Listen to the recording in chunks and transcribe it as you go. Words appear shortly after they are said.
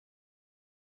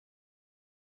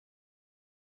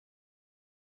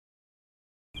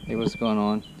Hey, what's going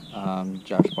on?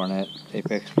 Josh Barnett,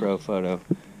 Apex Pro Photo.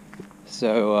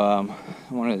 So I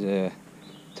wanted to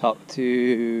talk to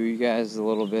you guys a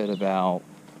little bit about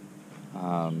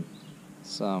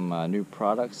some new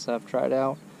products I've tried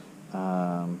out.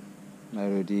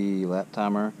 MotoD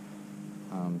laptimer,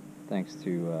 thanks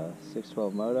to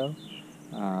 612 Moto.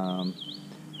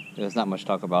 There's not much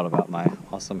talk about my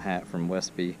awesome hat from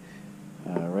Westby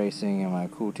Racing and my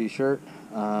cool t-shirt,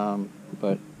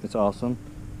 but it's awesome.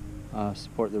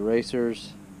 Support the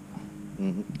racers.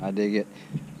 I dig it.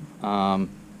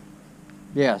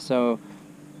 Yeah, so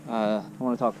I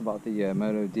want to talk about the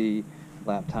MotoD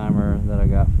lap timer that I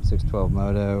got from 612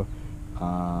 Moto.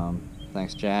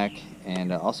 Thanks, Jack,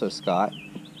 and also Scott.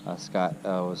 Scott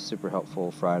was super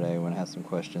helpful Friday when I had some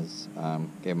questions.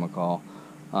 Gave him a call.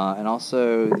 And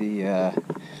also the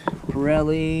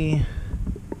Pirelli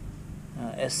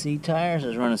SC tires. I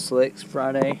was running slicks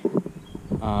Friday.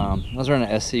 I was running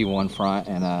an SC1 front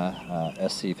and a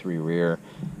SC3 rear,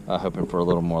 hoping for a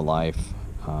little more life.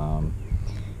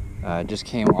 Just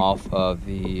came off of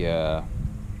the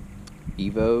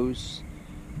Evos,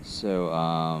 so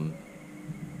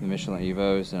the Michelin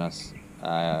Evos, and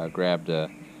I grabbed a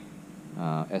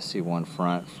SC1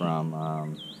 front from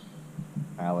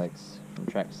Alex from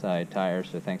Trackside Tires,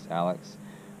 so thanks Alex.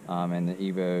 And the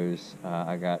Evos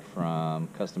I got from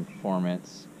Custom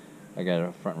Performance. I got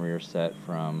a front and rear set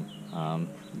from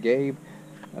Gabe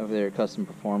over there at Custom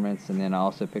Performance, and then I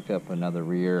also picked up another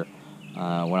rear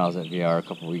when I was at VR a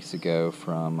couple weeks ago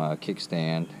from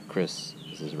Kickstand. Chris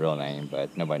is his real name,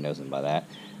 but nobody knows him by that.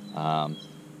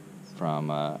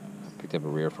 Picked up a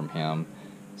rear from him.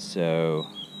 So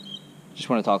just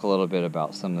want to talk a little bit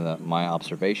about some of my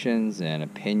observations and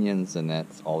opinions, and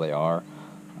that's all they are.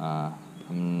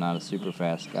 I'm not a super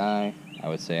fast guy. I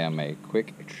would say I'm a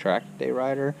quick track day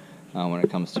rider. When it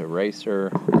comes to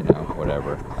racer,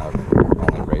 whatever. I've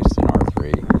only raced in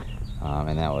R3,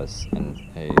 and that was in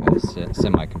a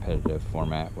semi-competitive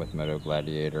format with Moto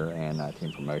Gladiator and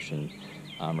Team Promotion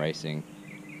racing.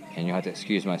 And you'll have to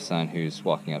excuse my son who's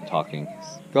walking up talking.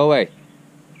 Go away.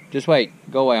 Just wait.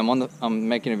 Go away. I'm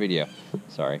making a video.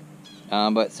 Sorry.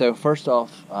 But so first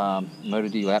off,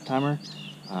 MotoD lap timer.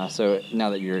 So now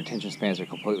that your attention spans are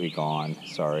completely gone,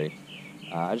 sorry.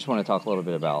 I just want to talk a little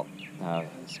bit about a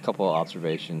couple of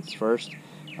observations. First,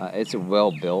 it's a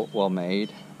well-built,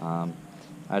 well-made.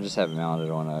 I just have it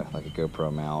mounted on a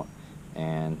GoPro mount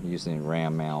and using a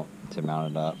RAM mount to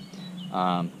mount it up.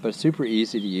 But it's super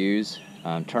easy to use.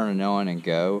 Turn it on and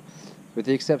go. With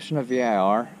the exception of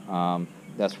VIR,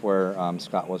 that's where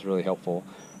Scott was really helpful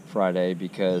Friday,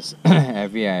 because at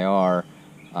VIR,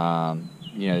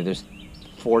 there's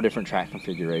 4 different track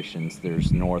configurations.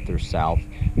 There's North, there's South,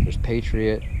 there's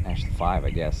Patriot, actually 5 I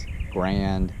guess,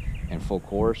 Grand, and Full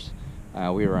Course.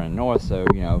 We were running North, so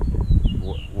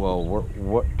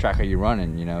what track are you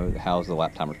running? How's the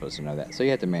lap timer supposed to know that? So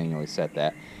you have to manually set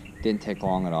that. Didn't take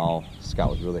long at all. Scott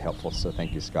was really helpful, so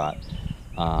thank you, Scott,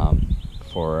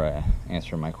 for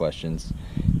answering my questions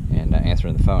and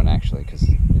answering the phone, actually, because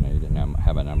you didn't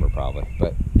have a number probably.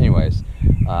 But anyways,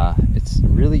 it's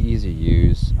really easy to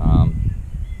use.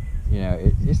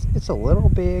 It's a little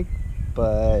big,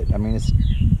 but I mean it's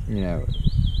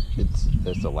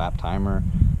a lap timer,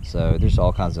 so there's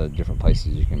all kinds of different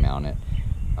places you can mount it.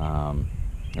 I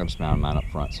just mounted mine up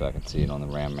front so I can see it on the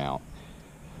RAM mount.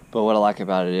 But what I like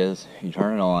about it is you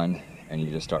turn it on and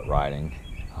you just start riding.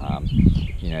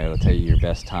 It'll tell you your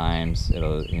best times.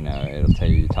 It'll tell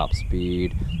you top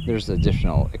speed. There's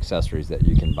additional accessories that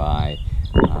you can buy.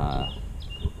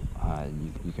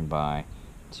 You can buy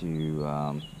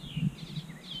to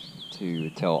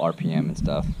tell RPM and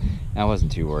stuff. And I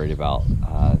wasn't too worried about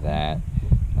that.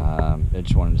 I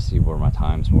just wanted to see where my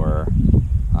times were.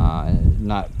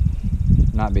 Not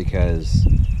because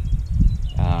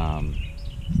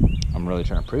I'm really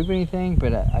trying to prove anything,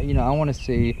 but I want to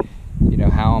see,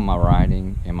 how am I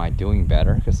riding? Am I doing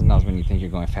better? Because sometimes when you think you're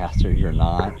going faster, you're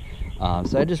not.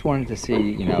 So I just wanted to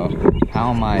see,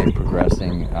 how am I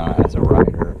progressing as a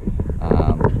rider?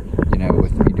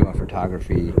 With me doing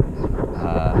photography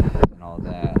and all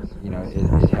that,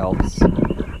 it helps.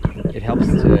 It helps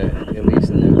to at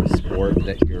least know the sport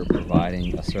that you're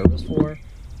providing a service for.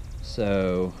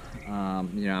 So,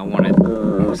 I wanted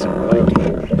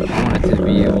to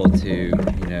be able to,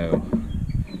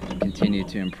 continue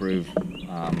to improve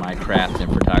my craft in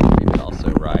photography, but also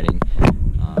riding.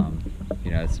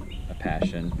 It's a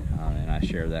passion, and I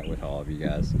share that with all of you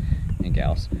guys and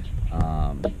gals.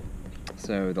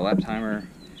 So the lap timer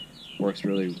works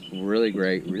really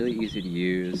great, really easy to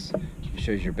use. It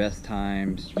shows your best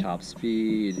times, top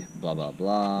speed, blah blah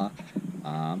blah.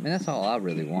 And that's all I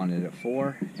really wanted it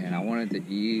for, and I wanted the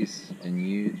ease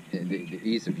the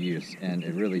ease of use, and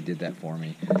it really did that for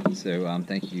me. So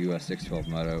thank you 612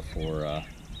 Moto for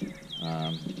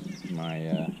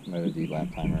my MotoD lap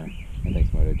timer, and thanks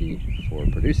MotoD for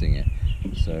producing it.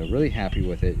 So really happy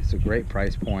with it. It's a great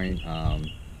price point. I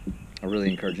really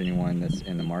encourage anyone that's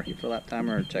in the market for a lap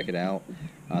timer, check it out.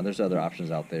 There's other options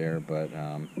out there, but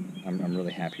I'm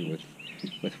really happy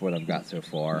with what I've got so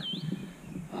far.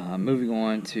 Moving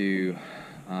on to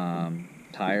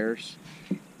tires,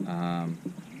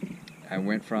 I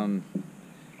went from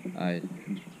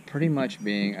pretty much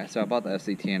being, so I bought the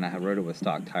SC10, I rode it with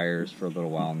stock tires for a little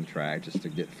while on the track just to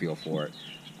get the feel for it.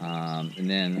 And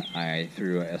then I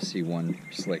threw a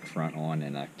SC1 slick front on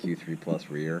and a Q3 Plus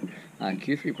rear.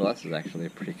 Q3 Plus is actually a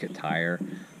pretty good tire,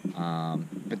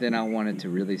 but then I wanted to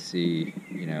really see,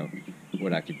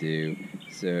 what I could do.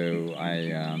 So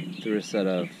I threw a set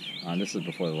of, this is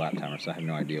before the lap timer, so I have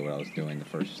no idea what I was doing the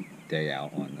first day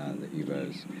out on the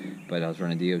Evos, but I was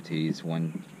running DOTs,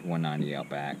 190 out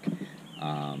back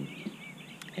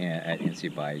at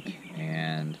NC Bike,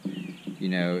 and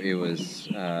it was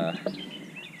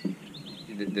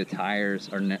the tires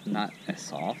are not as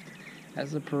soft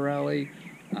as the Pirelli,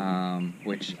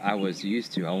 which I was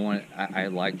used to. I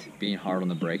liked being hard on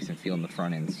the brakes and feeling the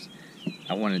front ends.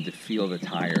 I wanted to feel the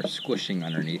tire squishing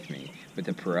underneath me. With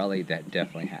the Pirelli, that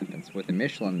definitely happens. With the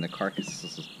Michelin, the carcass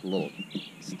is a little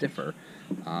stiffer.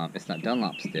 It's not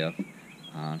Dunlop stiff,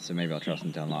 so maybe I'll try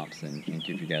some Dunlops and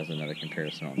give you guys another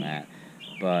comparison on that.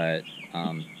 But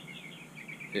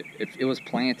if it was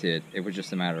planted, it was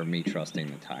just a matter of me trusting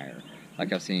the tire.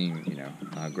 Like I've seen,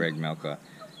 Greg Melka,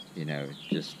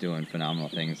 just doing phenomenal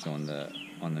things on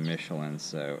the Michelin,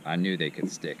 so I knew they could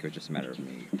stick. It was just a matter of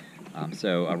me.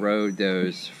 So I rode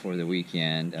those for the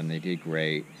weekend, and they did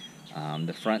great.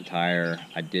 The front tire,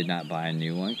 I did not buy a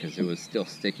new one because it was still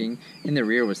sticking, and the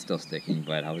rear was still sticking,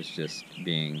 but I was just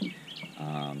being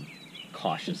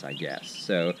cautious, I guess.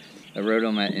 So I rode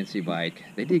them at NC Bike.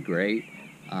 They did great.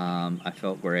 I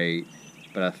felt great,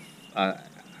 but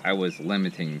I was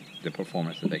limiting the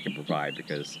performance that they could provide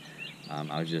because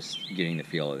I was just getting the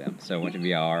feel of them. So I went to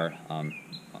VR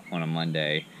on a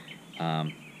Monday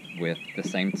with the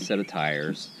same set of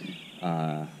tires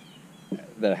that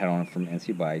I had on from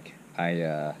NC Bike.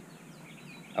 I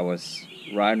was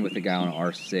riding with the guy on an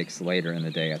R6 later in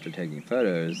the day after taking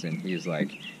photos, and he was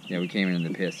like, we came in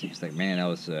the pits. He's like, man, that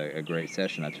was a great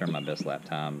session. I turned my best lap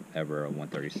time ever, a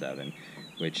 137,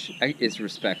 which is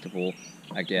respectable,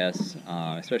 I guess,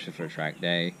 especially for a track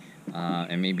day.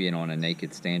 And me being on a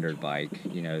naked standard bike,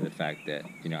 the fact that,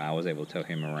 I was able to tow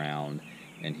him around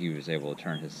and he was able to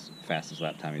turn his fastest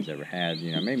lap time he's ever had,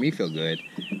 made me feel good.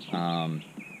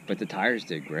 But the tires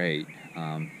did great.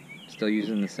 Still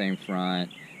using the same front,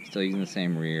 still using the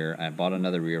same rear. I bought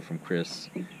another rear from Chris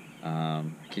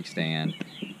kickstand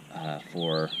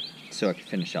so I could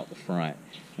finish out the front.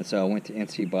 And so I went to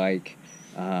NC Bike.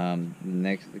 A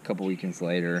couple weekends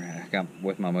later, I got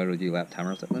with my MotoD lap timer.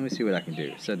 I was like, let me see what I can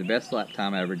do. So the best lap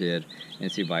time I ever did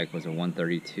NC Bike was a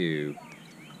 132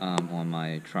 on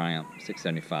my Triumph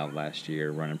 675 last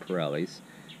year running Pirellis,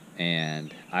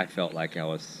 and I felt like I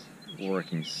was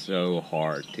working so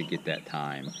hard to get that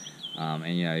time.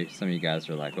 And some of you guys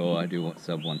are like, oh, I do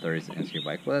sub 130s at NC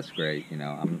Bike. Well, that's great.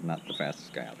 I'm not the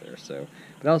fastest guy out there,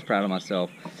 but I was proud of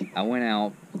myself. I went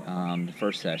out the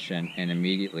first session, and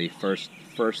immediately first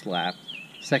lap,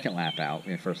 second lap out.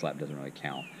 First lap doesn't really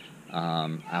count.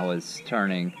 I was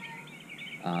turning.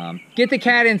 Get the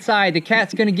cat inside. The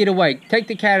cat's gonna get away. Take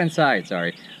the cat inside.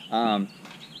 Sorry.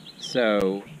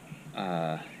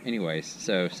 Anyways,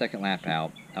 so second lap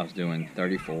out, I was doing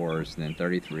 34s, and then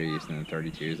 33s, and then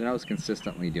 32s, and I was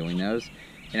consistently doing those,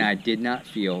 and I did not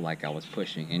feel like I was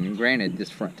pushing. And granted, this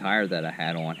front tire that I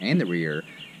had on and the rear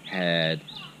had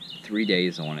 3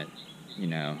 days on it,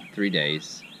 3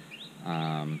 days, 2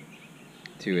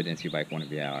 at NC Bike, 1 at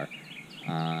VR,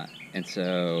 and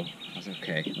so I was like,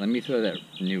 okay, let me throw that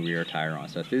new rear tire on.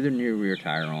 So I threw the new rear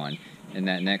tire on, and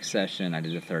that next session I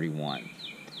did a 31.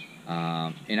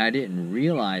 And I didn't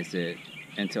realize it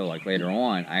until later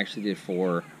on. I actually did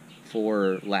four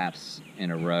laps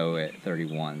in a row at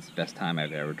 31s, best time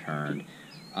I've ever turned.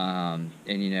 And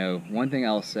one thing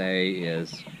I'll say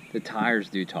is the tires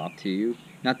do talk to you.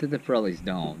 Not that the Pirellis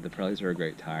don't. The Pirellis are a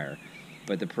great tire,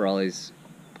 but the Pirellis,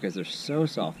 because they're so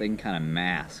soft, they can kind of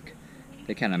mask.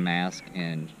 They kind of mask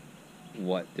in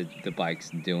what the bike's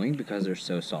doing because they're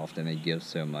so soft and they give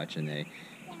so much, and they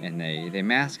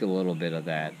mask a little bit of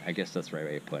that. I guess that's the right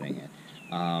way of putting it.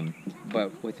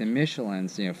 But with the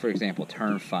Michelins, for example,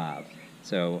 turn 5.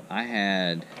 So I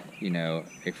had, you know,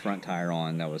 a front tire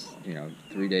on that was, you know,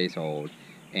 3 days old,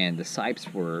 and the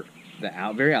sipes were,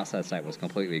 very outside sight was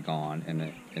completely gone,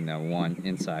 and the one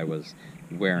inside was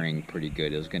wearing pretty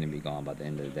good. It was going to be gone by the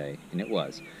end of the day, and it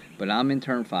was. But I'm in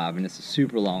turn 5, and it's a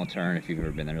super long turn if you've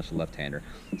ever been there. It's a left-hander,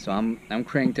 so I'm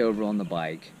cranked over on the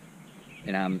bike,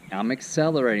 and I'm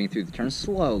accelerating through the turn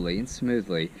slowly and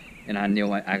smoothly, and I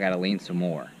knew I got to lean some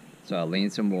more. So I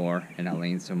leaned some more, and I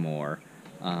leaned some more.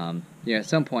 Yeah, at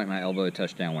some point my elbow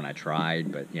touched down when I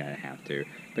tried, but yeah, I didn't have to.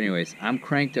 But anyways, I'm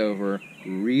cranked over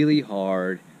really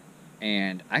hard,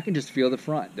 and I can just feel the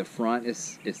front. The front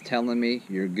is telling me,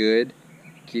 you're good,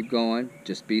 keep going,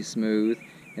 just be smooth.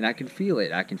 And I can feel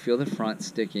it. I can feel the front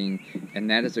sticking, and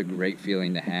that is a great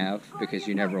feeling to have, because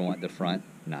you never want the front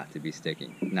not to be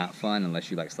sticking. Not fun unless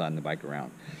you like sliding the bike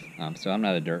around. So I'm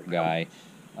not a dirt guy,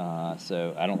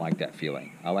 so I don't like that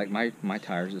feeling. I like my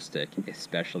tires to stick,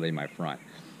 especially my front.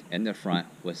 And the front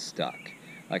was stuck.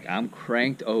 Like, I'm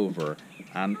cranked over.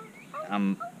 I'm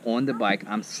on the bike.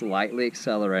 I'm slightly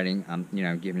accelerating. I'm, you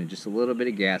know, giving it just a little bit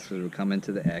of gas as we come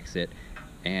into the exit,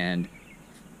 and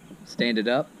stand it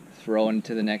up, throw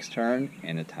into the next turn,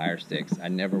 and the tire sticks. I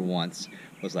never once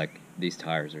was like, these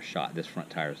tires are shot, this front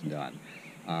tire's done.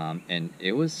 And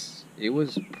it was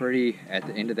pretty, at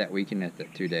the end of that weekend, at the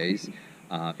 2 days,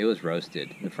 it was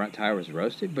roasted. The front tire was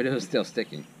roasted, but it was still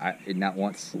sticking. It not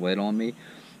once slid on me.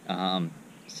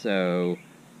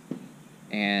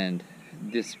 And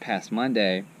this past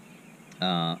Monday,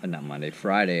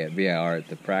 Friday at VIR at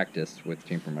the practice with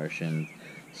Team Promotion,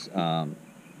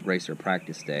 racer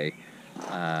practice day,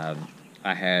 I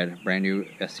had brand new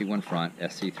SC1 front,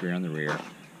 SC3 on the rear,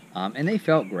 and they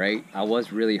felt great. I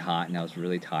was really hot and I was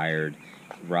really tired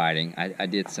riding. I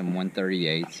did some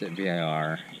 138s at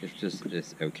VIR.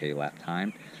 It's okay lap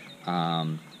time.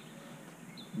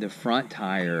 The front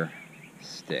tire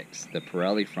sticks. The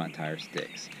Pirelli front tire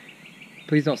sticks.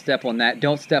 Please don't step on that.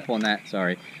 Don't step on that.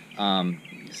 Sorry.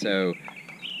 So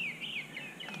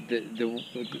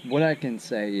what I can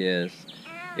say is,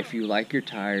 if you like your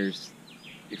tires,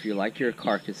 if you like your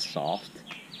carcass soft,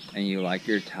 and you like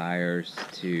your tires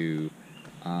to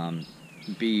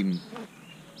be,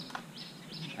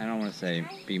 I don't want to say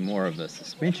be more of a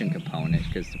suspension component,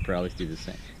 because the Pirellis do the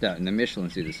same, and the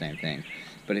Michelins do the same thing.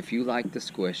 But if you like the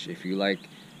squish, if you like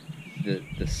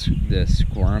the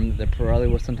squirm that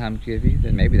Pirelli will sometimes give you,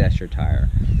 then maybe that's your tire.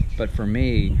 But for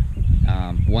me,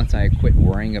 once I quit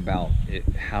worrying about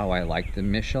how I like the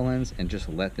Michelins and just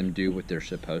let them do what they're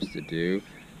supposed to do,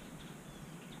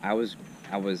 I was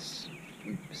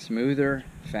smoother,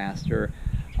 faster,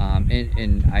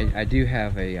 and I do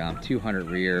have a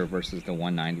 200 rear versus the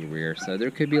 190 rear, so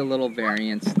there could be a little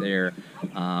variance there.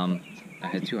 I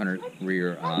had 200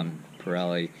 rear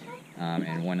Pirelli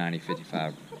and 190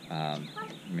 55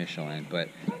 Michelin, but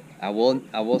I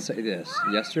will say this: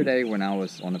 yesterday when I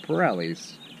was on the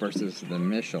Pirellis versus the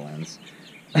Michelins,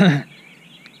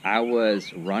 I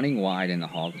was running wide in the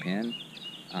hog pen,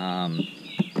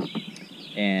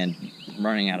 and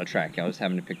running out of track. I was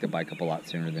having to pick the bike up a lot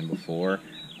sooner than before,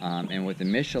 and with the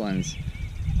Michelins,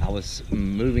 I was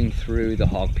moving through the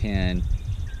hog pen,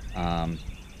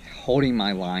 holding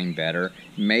my line better.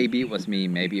 Maybe it was me,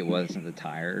 maybe it wasn't the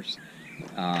tires,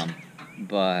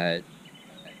 but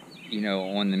you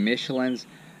know, on the Michelins,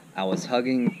 I was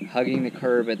hugging the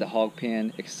curb at the hog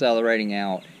pen, accelerating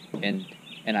out, and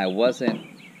I wasn't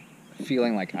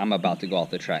feeling like I'm about to go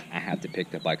off the track. I have to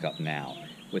pick the bike up now.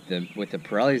 With the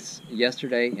Pirellis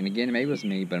yesterday, and again, maybe it was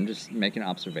me, but I'm just making an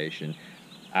observation.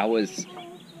 I was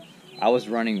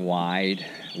running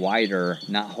wider,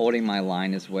 not holding my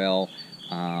line as well,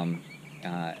 and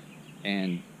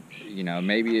you know,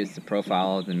 maybe it's the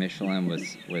profile of the Michelin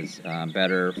was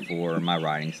better for my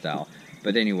riding style.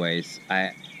 But anyways,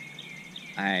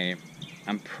 I'm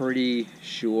pretty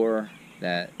sure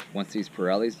that once these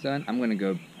Pirelli's done, I'm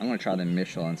gonna try the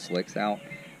Michelin slicks out.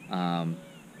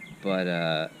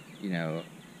 But you know,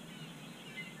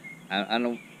 I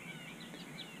don't.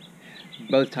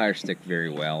 Both tires stick very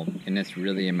well, and it's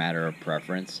really a matter of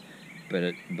preference.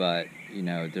 But you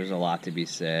know, there's a lot to be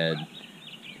said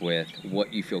with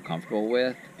what you feel comfortable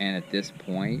with, and at this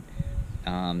point,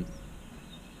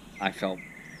 I felt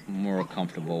more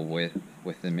comfortable with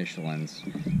the Michelins,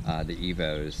 the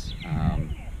Evos.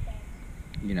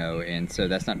 You know, and so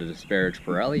that's not to disparage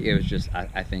Pirelli. It was just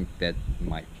I think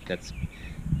that's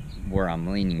where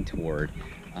I'm leaning toward.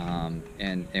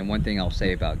 And one thing I'll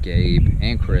say about Gabe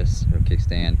and Chris or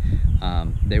Kickstand,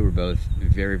 they were both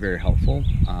very, very helpful.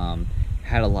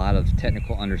 Had a lot of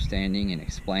technical understanding and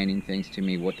explaining things to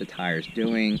me, what the tire's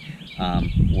doing,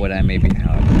 what I maybe,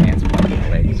 how I can answer my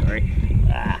leg, sorry.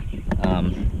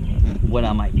 what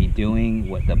I might be doing,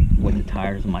 what the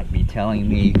tires might be telling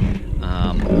me,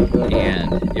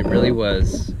 and it really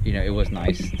was, you know, it was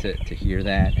nice to hear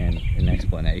that, and an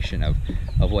explanation of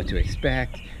what to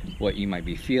expect, what you might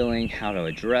be feeling, how to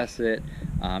address it,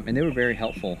 and they were very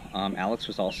helpful. Alex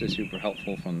was also super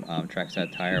helpful from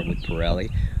Trackside Tire with Pirelli.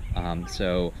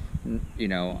 So you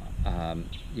know,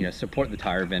 support the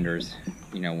tire vendors,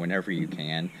 you know, whenever you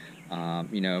can.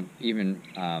 You know, even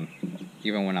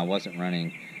when I wasn't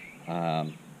running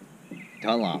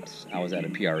Dunlops, I was at a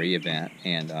PRE event,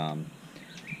 and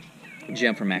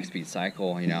Jim from Max Speed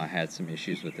Cycle, you know, I had some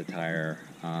issues with the tire,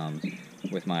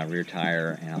 with my rear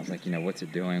tire, and I was like, you know, what's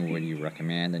it doing? What do you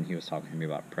recommend? And he was talking to me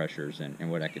about pressures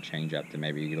and what I could change up to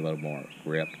maybe get a little more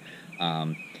grip.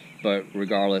 But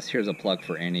regardless, here's a plug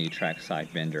for any trackside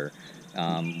vendor,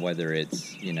 whether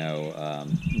it's, you know,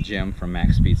 Jim from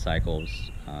Max Speed Cycles,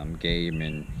 Gabe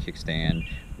and Kickstand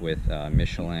with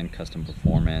Michelin Custom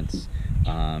Performance,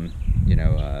 you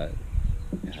know,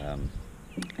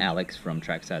 Alex from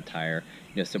Trackside Tire.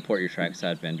 You know, support your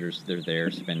trackside vendors. They're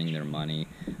there spending their money,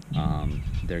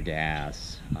 their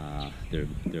gas,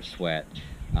 their sweat,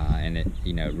 and it,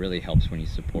 you know, it really helps when you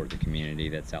support the community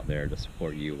that's out there to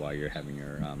support you while you're having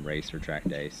your race or track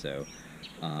day. So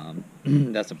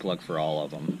that's a plug for all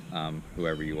of them,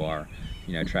 whoever you are.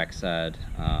 You know, trackside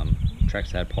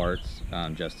parts.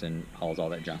 Justin hauls all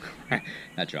that junk,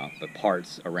 not junk, but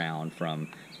parts around from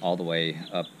all the way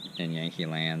up in Yankee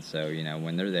land. So, you know,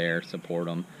 when they're there, support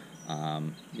them.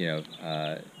 You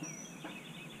know,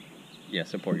 yeah,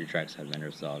 support your trackside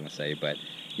vendors, is all I'm gonna say. But,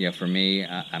 you know, for me,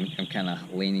 I'm kind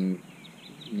of leaning,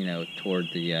 you know, toward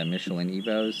the Michelin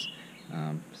Evos.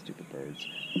 Stupid birds.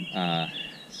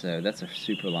 So that's a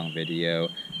super long video.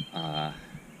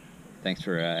 Thanks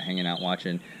for hanging out,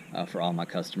 watching. For all my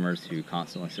customers who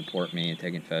constantly support me and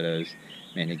taking photos.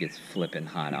 Man, it gets flipping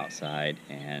hot outside,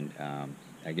 and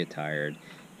I get tired,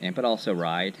 but also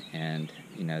ride, and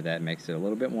you know, that makes it a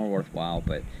little bit more worthwhile.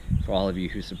 But for all of you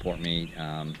who support me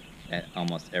at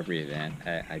almost every event,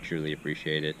 I truly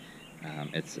appreciate it.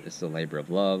 It's a labor of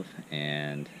love,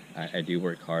 and I do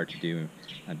work hard to do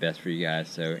my best for you guys.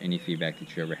 So any feedback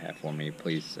that you ever have for me,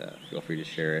 please feel free to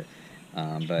share it.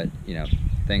 But you know,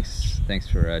 thanks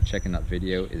for checking out the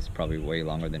video. It's probably way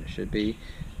longer than it should be,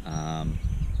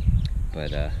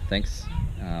 but thanks.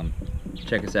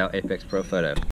 Check us out, Apex Pro Photo.